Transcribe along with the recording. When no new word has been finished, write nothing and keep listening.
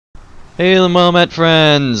Hail and well met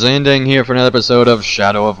friends! Ending here for another episode of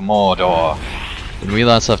Shadow of Mordor. When we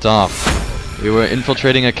last left off, we were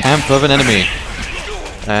infiltrating a camp of an enemy.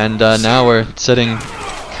 And now we're setting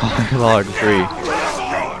Log free.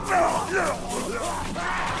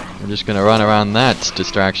 We're just gonna run around that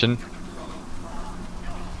distraction.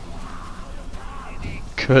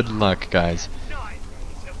 Good luck, guys.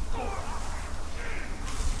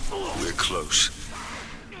 We're close.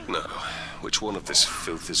 Now, which one of this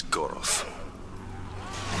filth is Gollum?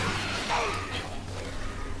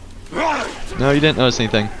 No, you didn't notice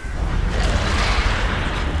anything.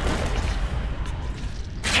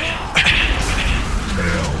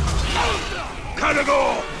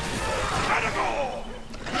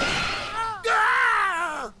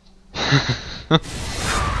 I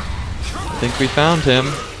think we found him.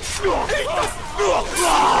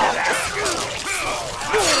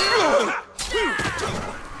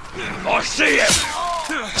 I see him!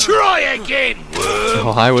 Try again!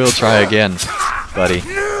 Oh, I will try again, buddy.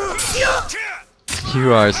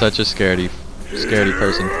 You are such a scaredy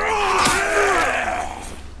person.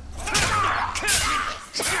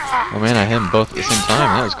 Oh man, I hit them both at the same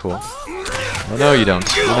time. That was cool. Oh no, you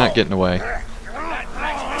don't. You're not getting away.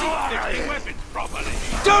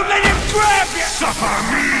 Don't let him grab you! Suffer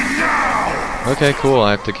me now! Okay, cool.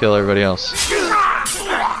 I have to kill everybody else.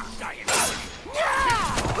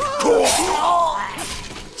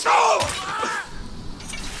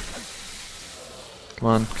 Come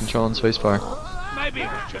on, control and spacebar. Maybe it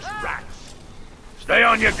was just rats. Stay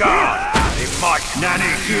on your guard. They might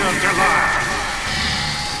nanny killed Goliath.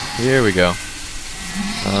 Here we go.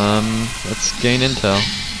 Let's gain intel.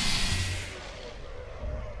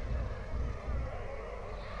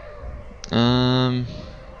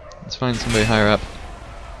 Let's find somebody higher up.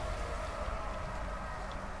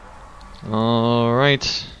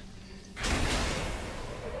 Alright.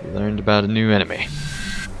 We learned about a new enemy.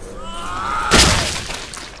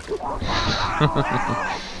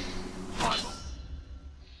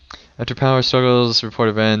 After power struggles, report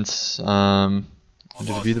events, and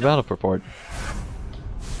to view the battle report.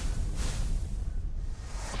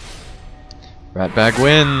 Ratbag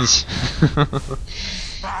wins!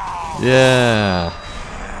 Yeah!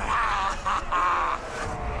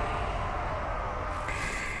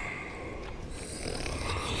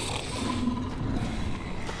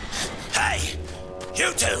 Hey!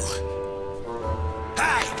 You two!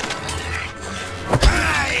 Hey!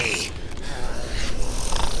 Hey!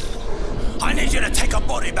 I need you to take a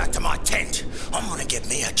body back to my tent. I'm gonna get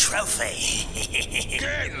me a trophy.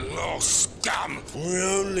 Get lost, scum! We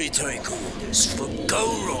only take orders for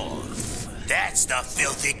Gollum. That's the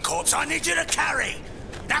filthy corpse I need you to carry.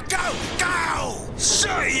 Now go! Go!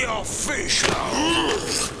 Say your fish!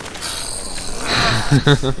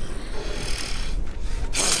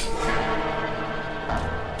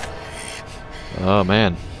 Oh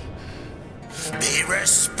man. Be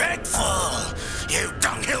respectful, you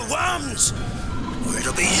dunghill worms! Or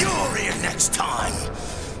it'll be your ear next time.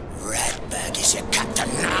 Ratbag is your captain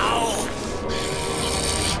now.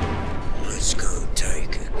 Let's go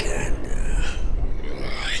take a gander.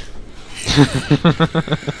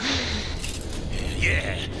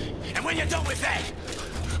 Yeah, and when you're done with that,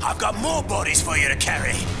 I've got more bodies for you to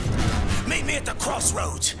carry. Meet me at the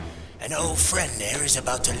crossroads. An old friend there is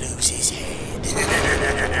about to lose his head.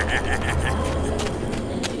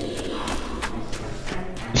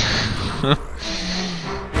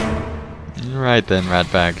 Right then,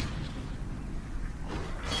 Ratbag.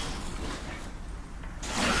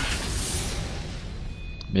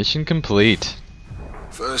 Mission complete.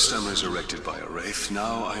 First I'm resurrected by a wraith,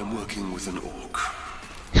 now I am working with an orc.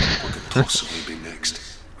 What could possibly be next?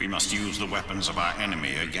 We must use the weapons of our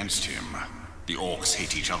enemy against him. The orcs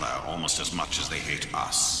hate each other almost as much as they hate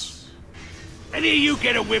us. Any of you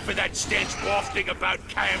get a whiff of that stench wafting about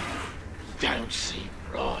camp? Don't seem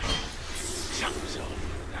right. Something's off,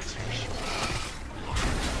 that's for sure.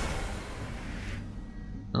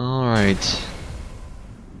 Alright.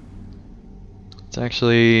 Let's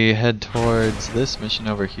actually head towards this mission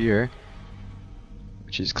over here,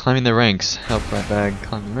 which is climbing the ranks. Help Ratbag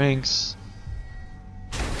climb the ranks.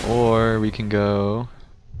 Or we can go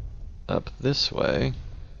up this way.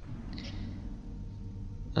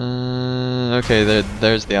 Okay,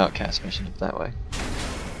 there's the outcast mission up that way.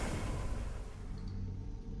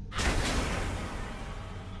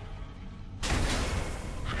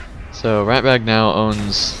 So Ratbag now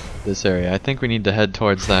owns this area. I think we need to head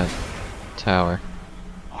towards that tower.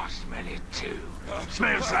 I smell it too.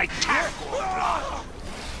 Smells like cat blood.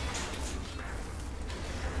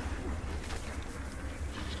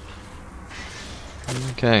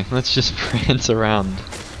 Okay, let's just prance around.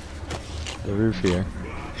 the roof here.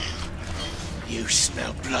 You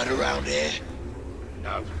smell blood around here?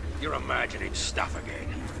 No, you're imagining stuff again.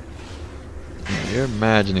 Yeah, you're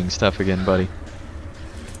imagining stuff again, buddy.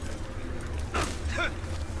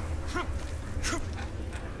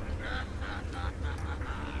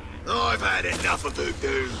 I've had enough of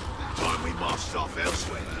voodoo. Time we marched off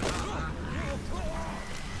elsewhere.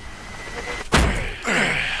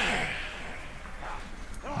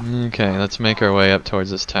 Okay, let's make our way up towards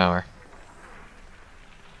this tower.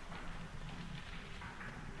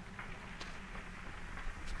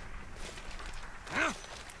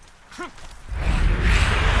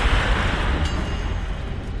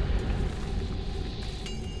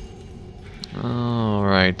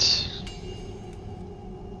 Alright.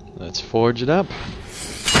 Let's forge it up.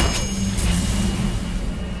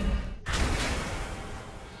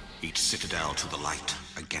 Each citadel to the light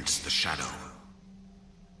against the shadow.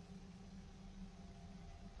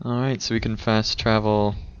 Alright, so we can fast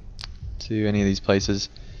travel to any of these places.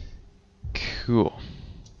 Cool.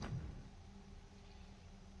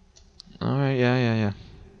 Alright, yeah.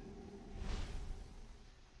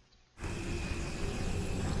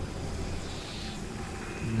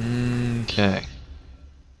 Okay.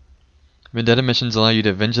 Vendetta missions allow you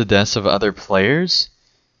to avenge the deaths of other players?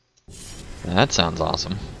 That sounds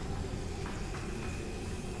awesome.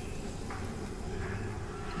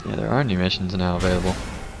 Yeah, there are new missions now available.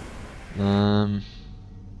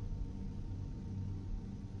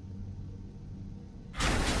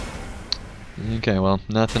 Okay, well,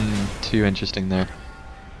 nothing too interesting there.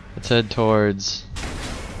 Let's head towards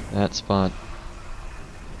that spot.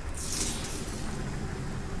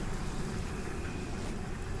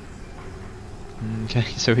 Okay,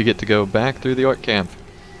 so we get to go back through the orc camp.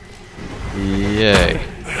 Yay.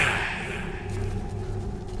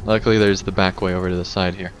 Luckily there's the back way over to the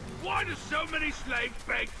side here. Why do so many slaves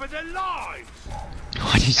beg for their lives?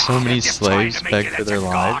 Why do so many slaves beg for their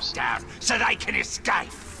lives? So they can escape.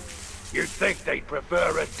 You'd think they'd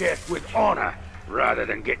prefer a death with honor rather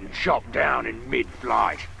than getting chopped down in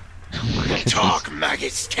mid-flight. The dark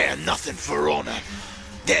maggots care nothing for honor.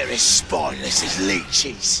 They're as spineless as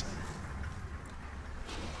leeches.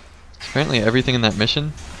 Apparently everything in that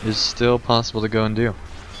mission is still possible to go and do.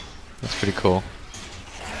 That's pretty cool.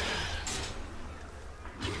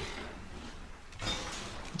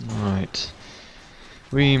 Alright.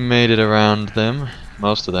 We made it around them.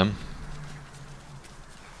 Most of them.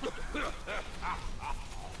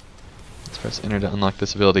 Let's press enter to unlock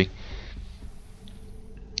this ability.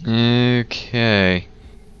 Okay.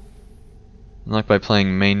 Unlocked by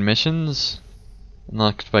playing main missions.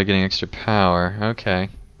 Unlocked by getting extra power. Okay.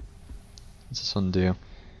 What's this one do?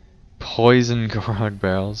 Poison grog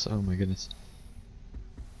barrels. Oh my goodness.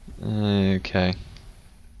 Okay.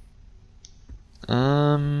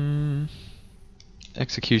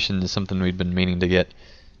 Execution is something we've been meaning to get.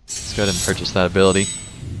 Let's go ahead and purchase that ability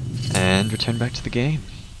and return back to the game.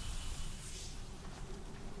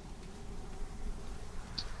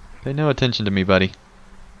 Pay no attention to me, buddy.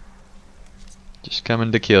 Just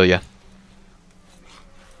coming to kill ya.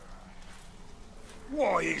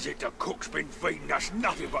 Why is it the cook's been feeding us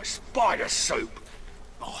nothing but spider soup?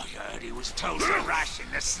 I heard he was told to ration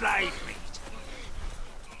the slave meat.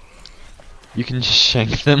 You can just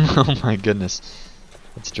shank them? Oh my goodness.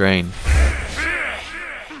 Let's drain.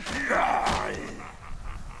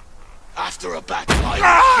 After a battle,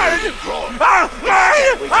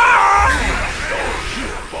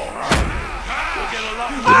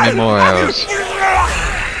 Give me more arrows.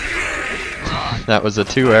 That was a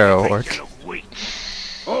 2-arrow orc.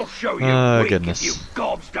 I'll show you Oh weak goodness. if you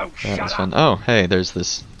gobs don't That shut was up. fun. Oh, hey, there's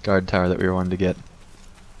this guard tower that we were wanting to get.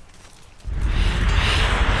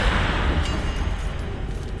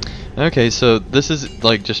 Okay, so this is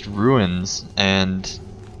like just ruins, and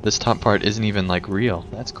this top part isn't even like real.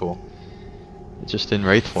 That's cool. It's just in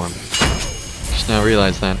wraith form. Just now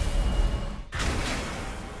realized that.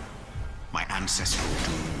 My ancestral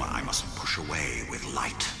doom I must push away with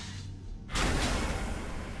light.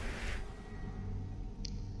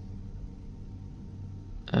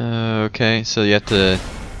 Okay, so you have to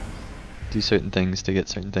do certain things to get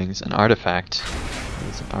certain things. An artifact.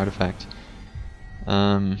 It's an artifact.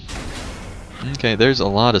 Okay, there's a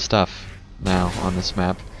lot of stuff now on this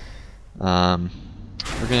map. We're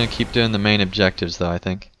gonna keep doing the main objectives though, I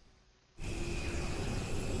think.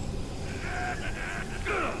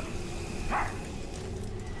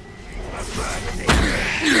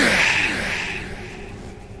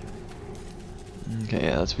 Okay,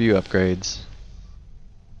 yeah, let's view upgrades.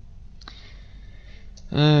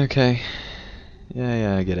 Okay.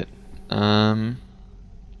 Yeah, I get it.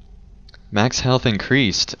 Max health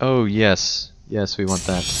increased. Oh, yes. Yes, we want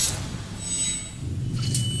that.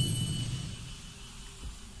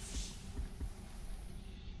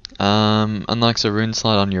 Unlocks a rune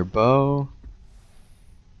slot on your bow.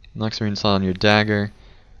 Unlocks a rune slot on your dagger.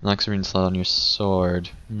 Unlocks a rune slot on your sword.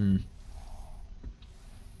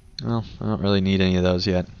 Well, I don't really need any of those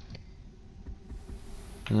yet.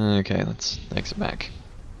 Okay, let's exit back.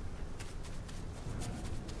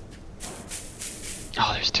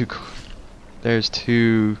 Oh, there's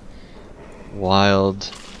two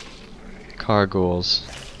wild cargols.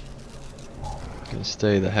 Gonna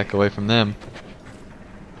stay the heck away from them.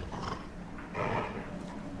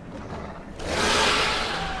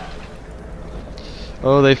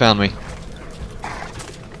 Oh, they found me.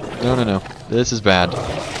 No, no, no. This is bad.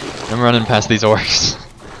 I'm running past these orcs.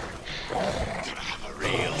 Have a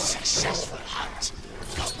real successful hunt.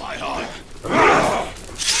 Got my eye.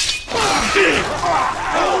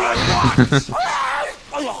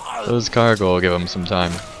 Those cargo will give them some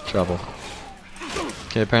trouble.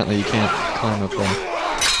 Okay, apparently you can't climb up there.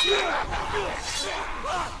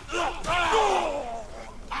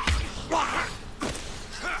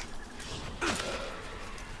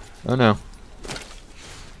 Oh no.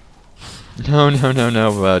 No, no, no,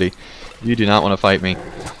 no, buddy. You do not want to fight me.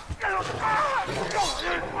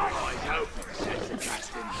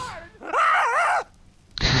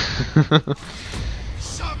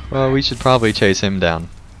 Well, we should probably chase him down.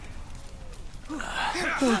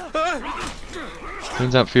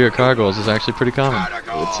 Turns out fear of cargols is actually pretty common,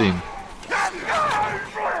 it would seem.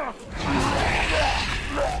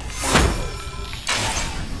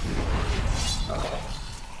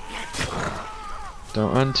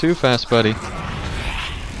 Don't run too fast, buddy.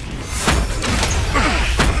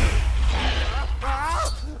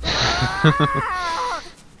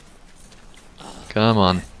 Come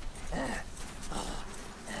on.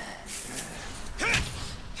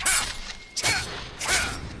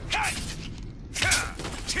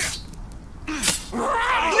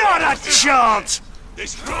 Not a chance!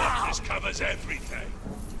 This darkness covers everything.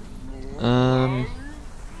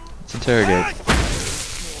 Let's interrogate.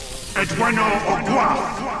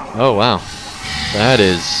 Oh wow, that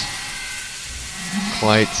is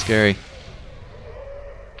quite scary.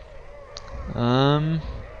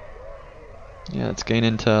 Yeah, let's gain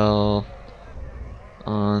intel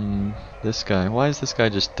on this guy. Why is this guy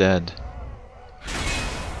just dead?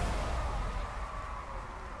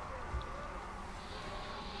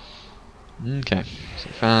 Okay, so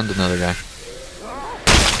found another guy.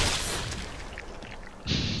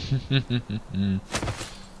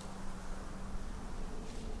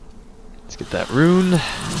 Let's get that rune.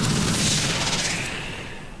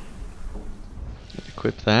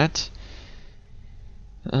 Equip that.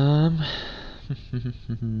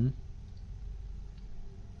 15%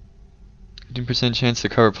 chance to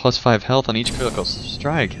cover +5 health on each critical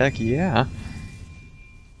strike. Heck yeah.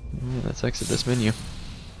 Let's exit this menu.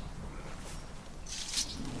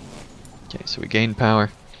 Okay, so we gained power.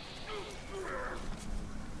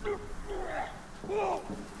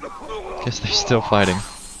 Guess they're still fighting.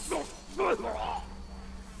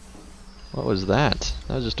 What was that?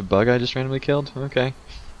 That was just a bug I just randomly killed? Okay.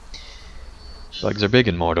 Bugs are big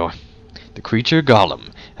in Mordor. The creature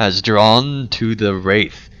Gollum is drawn to the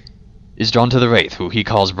Wraith, who he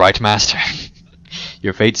calls Bright Master.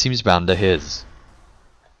 Your fate seems bound to his.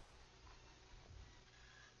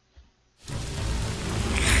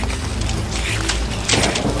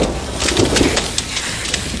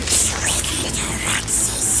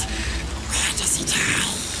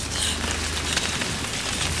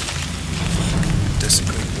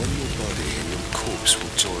 Desecrate one more body and your corpse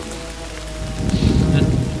will join them.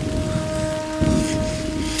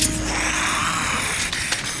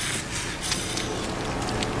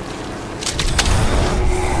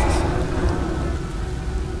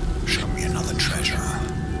 Show me another treasure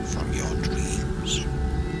from your dreams.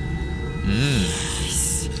 We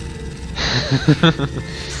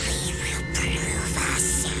will prove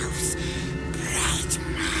ourselves, Bright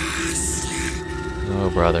Master. Oh,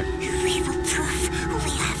 brother. We will prove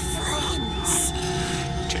we are friends.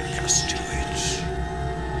 Take us to it.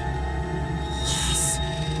 Yes.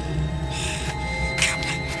 Come.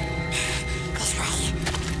 This way.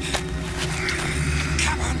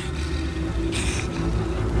 Come on.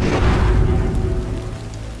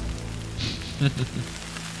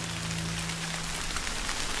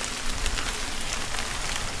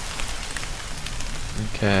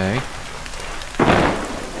 Okay.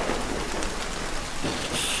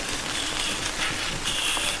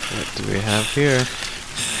 What do we have here?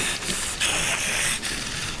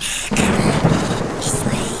 This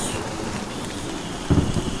way.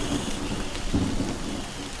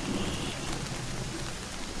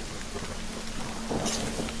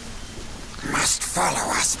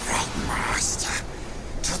 Follow us, Bright Master.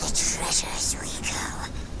 To the treasures we go.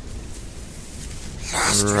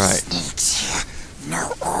 Lost Right. snakes here, no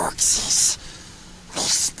orcs. They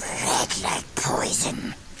spread like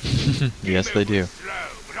poison. Yes, they do. Slow,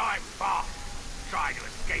 but I'm fast. Try to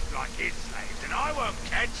escape like his slaves, and I won't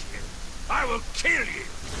catch you. I will kill you.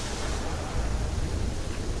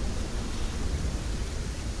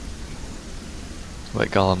 But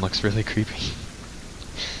Gollum looks really creepy.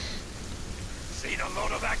 Seen a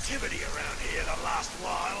lot of activity around here the last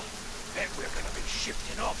while. Bet we're gonna be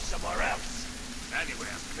shifting off somewhere else.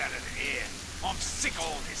 Anywhere's better than here. I'm sick of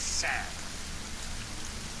all this sand.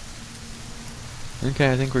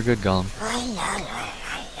 Okay, I think we're good, Gollum.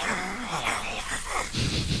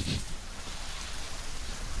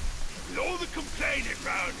 With all the complaining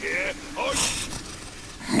round here,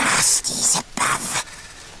 Nasties above.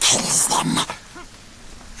 Kills them.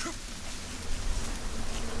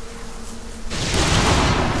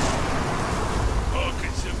 I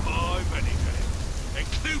can survive anything,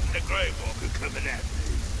 including the Grey Walker coming at me.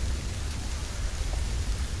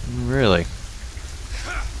 Really?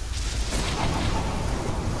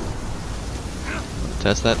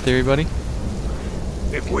 Test that theory, buddy?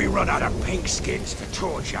 If we run out of pink skins to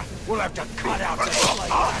torture, we'll have to cut out the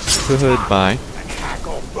slave Goodbye. and hack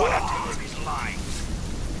off right up to his lines.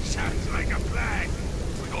 Sounds like a plan.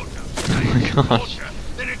 We ought to say gosh. torture,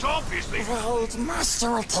 then it's obviously Bright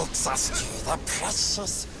Master takes us to the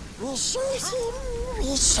precious. We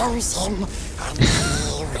shows him, and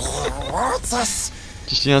he rewards us.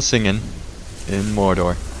 Just, you know, singing in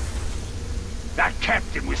Mordor. that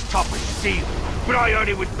captain was tough as steel, but I heard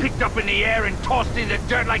he was picked up in the air and tossed in the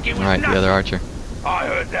dirt like it was Right, nothing. the other archer. I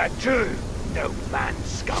heard that too. No man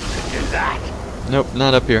scum could do that. Nope,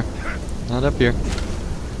 not up here. Not up here.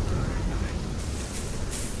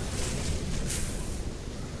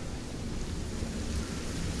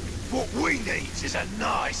 What we need is a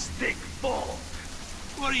nice thick fog.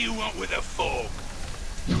 What do you want with a fog?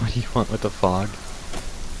 What do you want with the fog?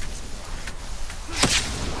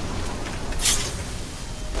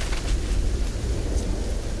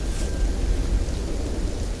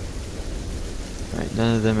 Right,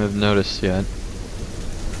 none of them have noticed yet.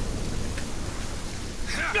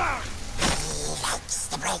 Likes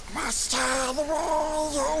the Bright Master, the royal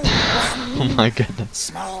one. Oh my goodness.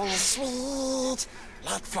 Small, sweet,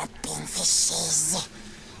 like flapping fishes.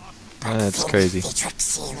 That's crazy. The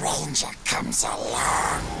tricksy ranger comes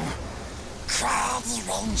along. Craggy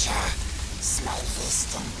ranger, smelly,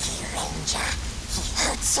 stinky ranger. He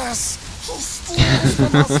hurts us. He steals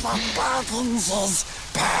from us like bargains.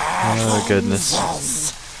 Oh goodness.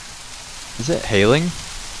 Is it hailing?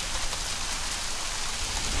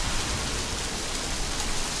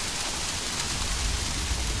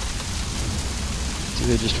 It's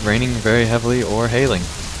either just raining very heavily or hailing.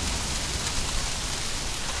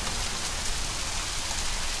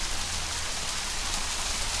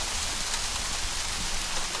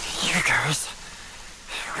 Here goes.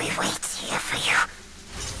 We wait here for you.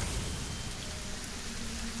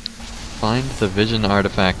 Find the vision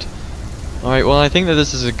artifact. Alright, well I think that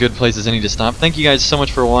this is a good place as any to stop. Thank you guys so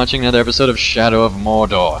much for watching another episode of Shadow of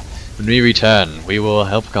Mordor. When we return, we will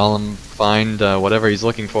help Gollum find whatever he's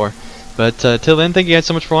looking for. But till then, thank you guys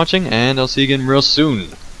so much for watching, and I'll see you again real soon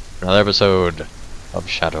for another episode of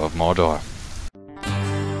Shadow of Mordor.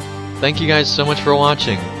 Thank you guys so much for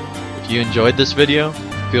watching. If you enjoyed this video,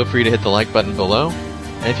 feel free to hit the like button below.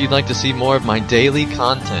 And if you'd like to see more of my daily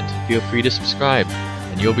content, feel free to subscribe,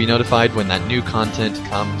 and you'll be notified when that new content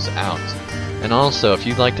comes out. And also, if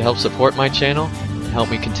you'd like to help support my channel and help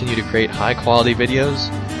me continue to create high quality videos,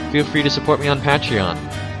 feel free to support me on Patreon,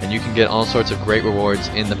 and you can get all sorts of great rewards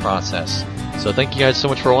in the process. So thank you guys so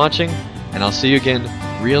much for watching, and I'll see you again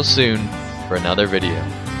real soon for another video.